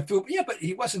 What went through? Yeah, but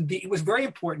he wasn't. He was very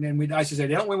important, and I should say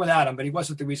they don't win without him. But he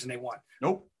wasn't the reason they won.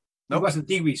 Nope. He wasn't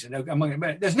the reason.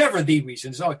 There's never the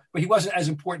reason. So, but he wasn't as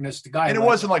important as the guy. And it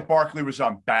wasn't like Barkley was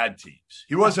on bad teams.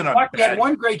 He wasn't on. Barkley had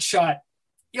one great shot.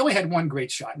 He only had one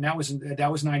great shot, and that was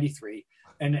 '93.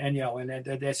 And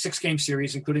the 6-game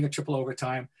series, including a triple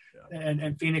overtime,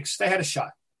 and Phoenix, they had a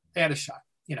shot. And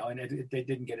they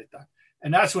didn't get it done.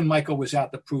 And that's when Michael was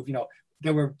out to prove.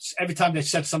 There were every time they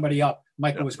set somebody up,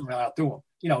 Michael was going to outdo him.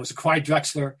 It was a Clyde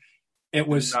Drexler. It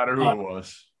was not who it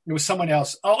was. It was someone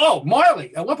else. Oh,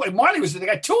 Marley. At one point, Marley they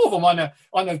got 2 of them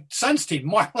on the Suns team,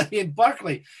 Marley and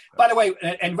Barkley. By the way,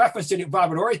 in reference to the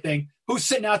Robert Horry thing, who's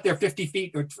sitting out there 50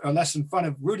 feet or less in front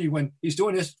of Rudy when he's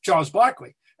doing this? Charles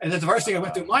Barkley. And that's the first thing that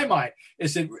went through my mind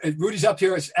is that Rudy's up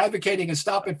here is advocating and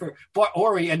stopping for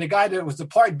Horry, and the guy that was the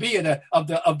part B of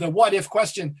the what if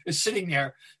question is sitting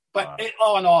there. But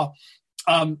all in all,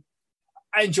 I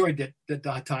enjoyed the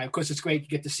time. Of course, it's great to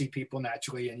get to see people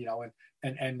naturally, and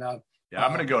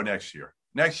I'm going to go next year.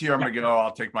 Next year, I'm going to go.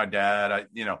 I'll take my dad.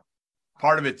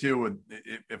 Part of it too.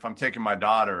 If I'm taking my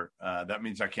daughter, that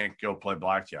means I can't go play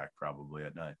blackjack probably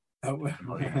at night.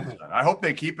 I hope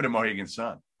they keep it in Mohegan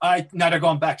Sun. Now they're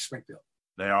going back to Springfield.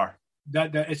 They are.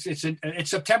 It's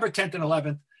September 10th and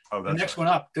 11th. Oh, the next one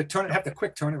up. Have the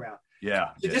quick turnaround. Yeah.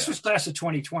 This was class of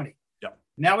 2020. Yep.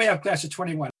 Now we have class of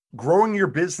 21. Growing your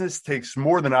business takes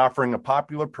more than offering a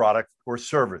popular product or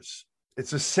service.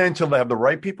 It's essential to have the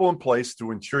right people in place to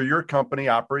ensure your company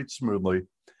operates smoothly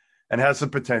and has the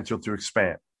potential to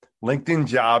expand. LinkedIn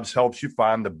Jobs helps you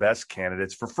find the best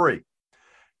candidates for free.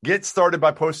 Get started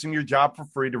by posting your job for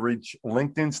free to reach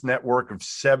LinkedIn's network of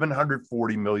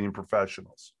 740 million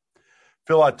professionals.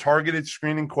 Fill out targeted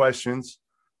screening questions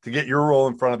to get your role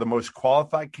in front of the most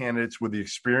qualified candidates with the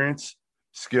experience,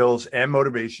 skills, and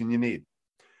motivation you need.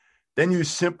 Then use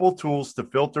simple tools to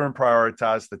filter and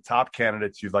prioritize the top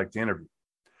candidates you'd like to interview.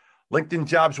 LinkedIn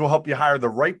Jobs will help you hire the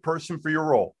right person for your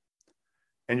role.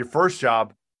 And your first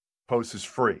job post is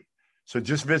free. So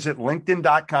just visit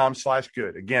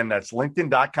linkedin.com/good. Again, that's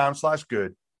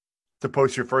linkedin.com/good to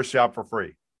post your first job for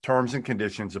free. Terms and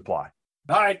conditions apply.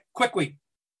 All right, quickly.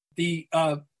 The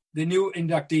new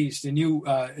inductees, the new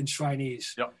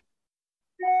enshrinees. Yep.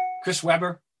 Chris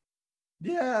Webber.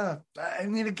 Yeah. I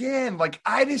mean, again, like,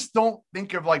 I just don't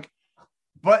think of like,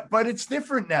 but it's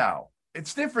different now.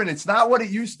 It's different. It's not what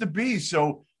it used to be.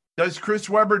 So does Chris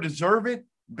Webber deserve it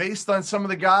based on some of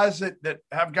the guys that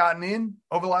have gotten in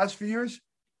over the last few years?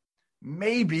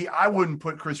 Maybe. I wouldn't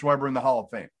put Chris Webber in the Hall of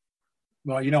Fame.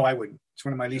 Well, you know I wouldn't. It's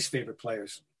one of my least favorite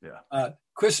players. Yeah.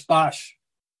 Chris Bosh.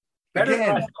 Better Again,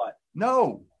 than I thought.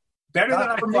 No. Better than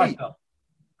I thought, though.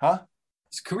 Huh?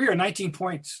 His career, 19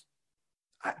 points.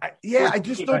 I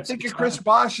just don't think of Chris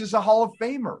Bosh as a Hall of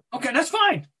Famer. Okay, that's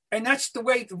fine. And that's the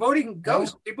way the voting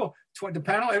goes. People, the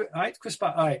panel, all right, Chris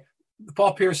Bosh. All right.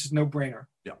 Paul Pierce is no brainer.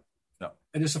 Yeah. No.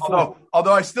 And it's a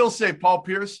although I still say Paul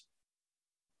Pierce,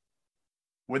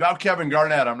 without Kevin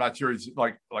Garnett, I'm not sure he's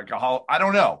like a Hall. I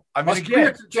don't know. I mean,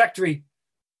 again, trajectory.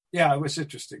 Yeah, it was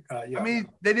interesting. Yeah. I mean,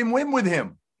 they didn't win with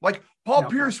him. Like, Paul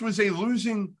Pierce was a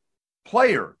losing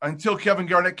player until Kevin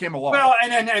Garnett came along. Well,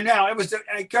 and now it was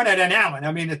Garnett and Allen.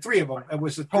 I mean, the three of them. It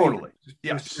was totally.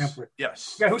 Yes.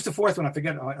 Yes. Yeah. Who's the fourth one? I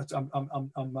forget.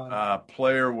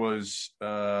 Player was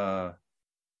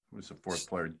who's the fourth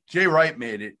player? Jay Wright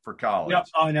made it for college. Yeah.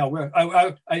 Oh no.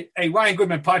 A Ryan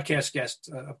Goodman podcast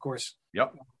guest, of course.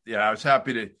 Yep. Yeah. I was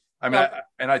happy to. I mean,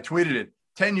 I tweeted it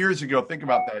 10 years ago. Think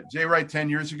about that. Jay Wright 10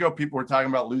 years ago. People were talking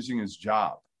about losing his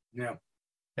job. Yeah.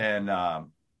 And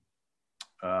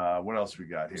what else we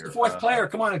got here? The fourth player.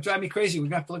 Come on, it drives me crazy. We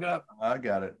got to look it up. I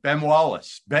got it. Ben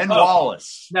Wallace.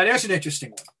 Wallace. Now there's an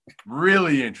interesting one.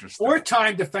 Really interesting.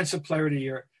 4-time Defensive Player of the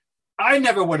Year. I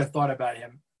never would have thought about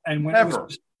him. And when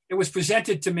it was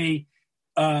presented to me,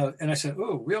 and I said,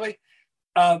 "Oh, really?"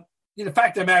 The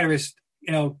fact of the matter is,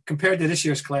 compared to this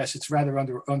year's class, it's rather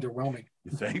underwhelming.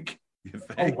 You think?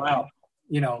 Oh wow.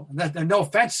 No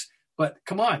offense, but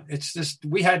come on, it's just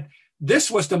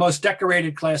this was the most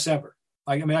decorated class ever.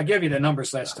 I gave you the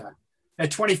numbers last time.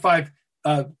 At 25,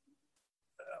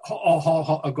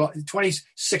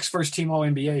 26 first team All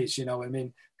NBAs.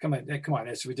 Come on,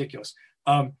 it's ridiculous.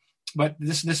 But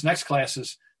this next class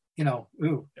is, it's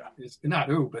not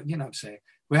but you know what I'm saying.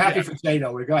 We're happy for Jay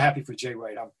though. We're happy for Jay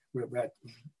Wright.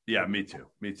 Yeah, me too.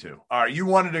 All right, you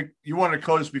wanted to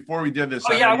close before we did this.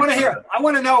 Oh yeah, I want to hear. I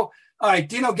want to know. All right,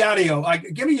 Dino Gaudio.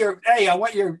 Give me I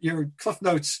want your Cliff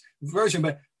Notes version,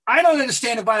 but I don't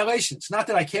understand the violations. Not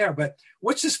that I care, but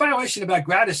what's this violation about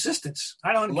grad assistants?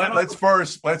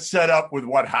 Let's set up with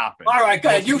what happened. All right, go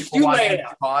ahead. You lay it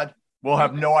out. Pod will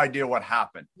have no idea what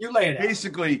happened. You lay it out.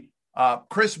 Basically,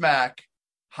 Chris Mack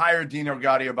hired Dino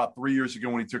Gaudio about 3 years ago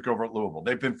when he took over at Louisville.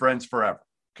 They've been friends forever.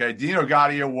 Okay, Dino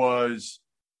Gaudio was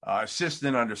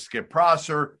assistant under Skip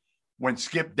Prosser. When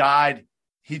Skip died,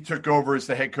 he took over as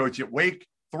the head coach at Wake.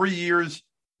 3 years,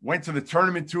 went to the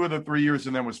tournament 2 of the 3 years,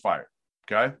 and then was fired.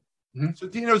 Okay, So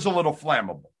Dino's a little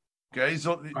flammable. Okay, he's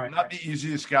not the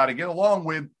easiest guy to get along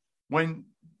with when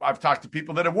I've talked to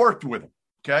people that have worked with him.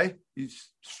 Okay, he's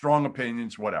strong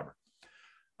opinions, whatever.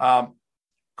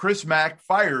 Chris Mack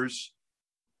fires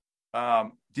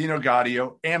Dino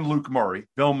Gaudio and Luke Murray,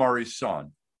 Bill Murray's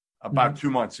son, about 2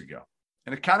 months ago.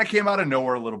 And it kind of came out of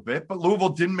nowhere a little bit, but Louisville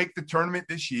didn't make the tournament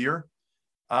this year.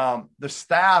 The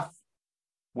staff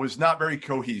was not very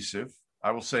cohesive. I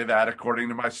will say that according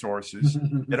to my sources.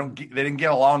 They didn't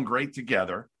get along great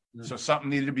together. So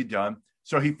something needed to be done.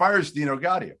 So he fires Dino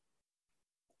Gaudio.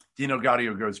 Dino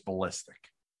Gaudio goes ballistic,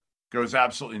 goes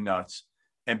absolutely nuts,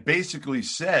 and basically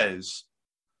says,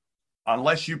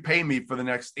 unless you pay me for the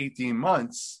next 18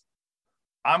 months,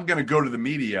 I'm going to go to the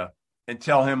media and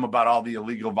tell him about all the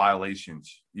illegal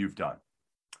violations you've done.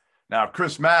 Now,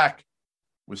 Chris Mack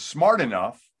was smart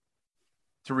enough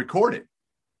to record it.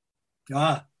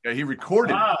 Yeah, he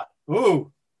recorded it.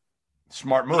 Ooh.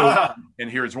 Smart move. And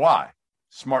here's why.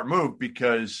 Smart move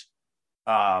because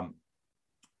Dino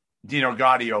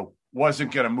Gaudio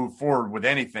wasn't going to move forward with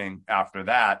anything after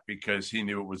that because he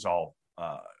knew it was all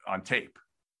on tape.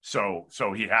 So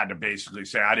he had to basically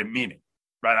say, I didn't mean it,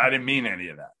 right? I didn't mean any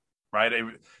of that, right? It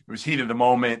was heat of the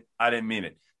moment. I didn't mean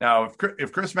it. Now,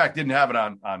 if Chris Mack didn't have it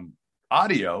on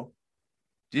audio,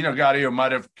 Dino Gaudio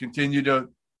might have continued to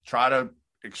try to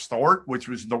extort, which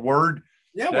was the word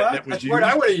that was that's used. The word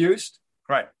I would have used.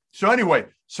 Right. So anyway,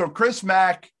 Chris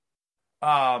Mack,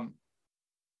 Dino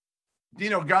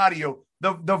Gaudio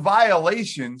the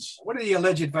violations. What are the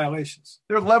alleged violations?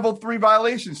 They're level 3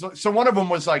 violations. So one of them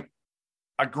was like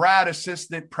a grad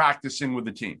assistant practicing with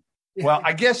the team. Yeah. Well,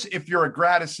 I guess if you're a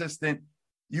grad assistant,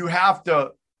 you have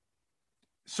to.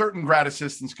 Certain grad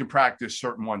assistants can practice,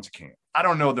 certain ones can't. I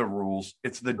don't know the rules.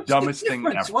 It's the dumbest thing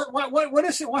ever. What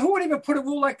is it? Who would even put a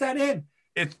rule like that in?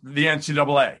 It's the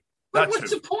NCAA.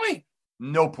 What's the point?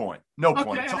 No point. No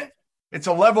point. Okay. It's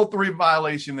a level 3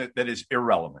 violation that is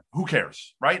irrelevant. Who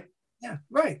cares, right? Yeah,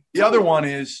 right. The other one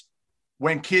is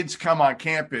when kids come on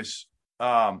campus,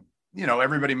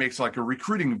 everybody makes like a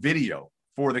recruiting video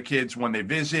for the kids when they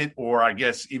visit, or I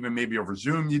guess even maybe over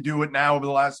Zoom you do it now over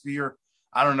the last year.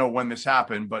 I don't know when this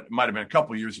happened, but it might have been a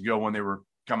couple of years ago when they were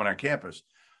coming on campus.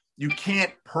 You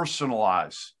can't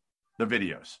personalize the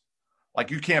videos.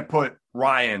 Like you can't put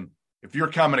Ryan, if you're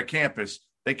coming to campus,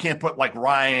 they can't put like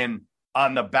Ryan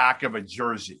on the back of a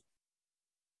jersey.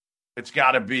 It's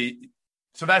got to be.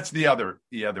 So that's the other.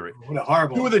 What a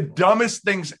horrible. Two of the dumbest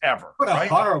things ever. What a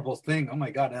horrible thing. Oh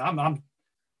my God.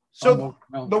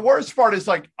 The worst part is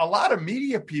like a lot of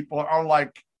media people are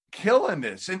like killing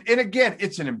this. And again,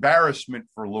 it's an embarrassment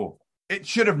for Louisville. It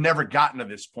should have never gotten to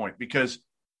this point because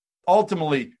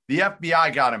ultimately the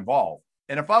FBI got involved.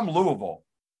 And if I'm Louisville,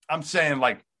 I'm saying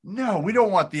like, no, we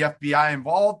don't want the FBI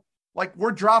involved. Like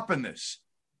we're dropping this.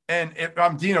 And if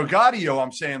I'm Dino Gaudio,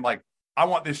 I'm saying like, I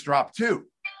want this dropped too.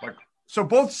 Like, so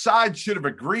both sides should have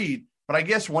agreed. But I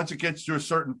guess once it gets to a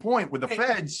certain point with the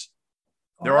feds,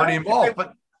 they're already involved.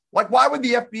 But like, why would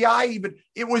the FBI even?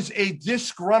 It was a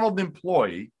disgruntled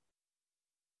employee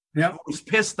who was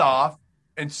pissed off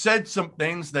and said some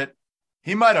things that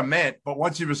he might have meant. But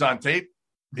once he was on tape,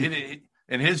 in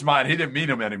his mind, he didn't mean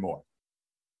them anymore.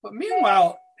 But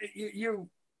meanwhile, you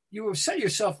set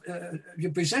yourself,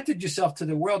 you presented yourself to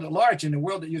the world at large, in the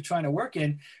world that you're trying to work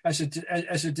in, as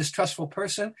a distrustful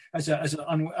person, as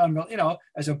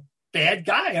a bad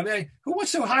guy. I mean, who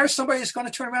wants to hire somebody that's going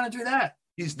to turn around and do that?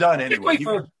 He's done anyway. He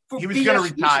was going to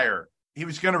retire. He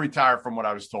was going to retire from what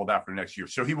I was told after next year.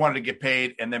 So he wanted to get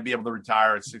paid and then be able to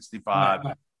retire at 65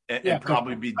 and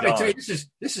probably be done. I mean,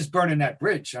 this is burning that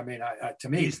bridge. I mean, to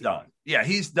me, he's done. Yeah,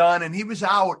 he's done. And he was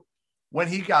out when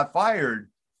he got fired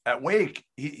at Wake.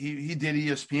 He did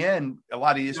ESPN, a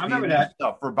lot of ESPN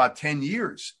stuff for about 10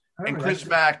 years. And Chris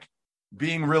Mack,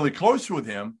 being really close with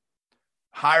him,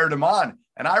 hired him on.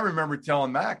 And I remember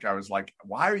telling Mack, I was like,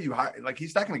 why are you hiring? Like,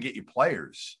 he's not going to get you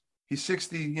players. He's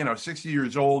 60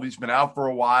 years old. He's been out for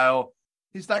a while.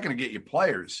 He's not going to get you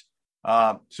players.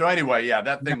 So anyway, yeah,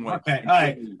 that thing went. Okay.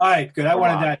 All right. Good. I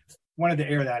wanted to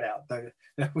air that out.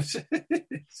 That was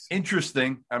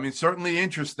interesting. I mean, certainly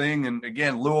interesting. And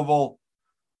again, Louisville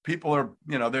people are,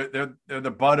 they're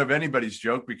the butt of anybody's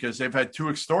joke because they've had 2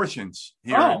 extortions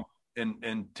here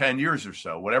in 10 years or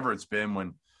so, whatever it's been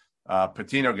when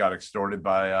Patino got extorted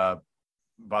by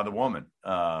the woman.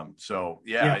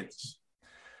 It's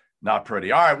not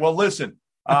pretty. All right. Well, listen,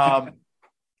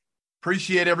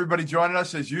 appreciate everybody joining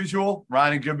us as usual.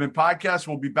 Ryan and Goodman podcast.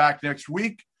 We'll be back next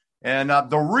week. And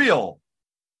the real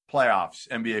playoffs,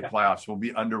 NBA playoffs, will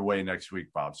be underway next week,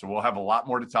 Bob. So we'll have a lot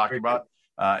more to talk about.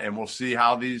 And we'll see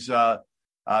how these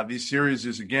series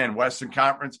is, again, Western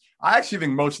Conference. I actually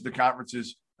think most of the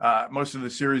conferences, most of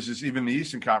the series, even the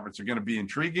Eastern Conference, are going to be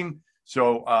intriguing.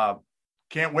 So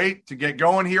can't wait to get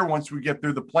going here once we get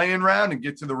through the play-in round and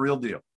get to the real deal.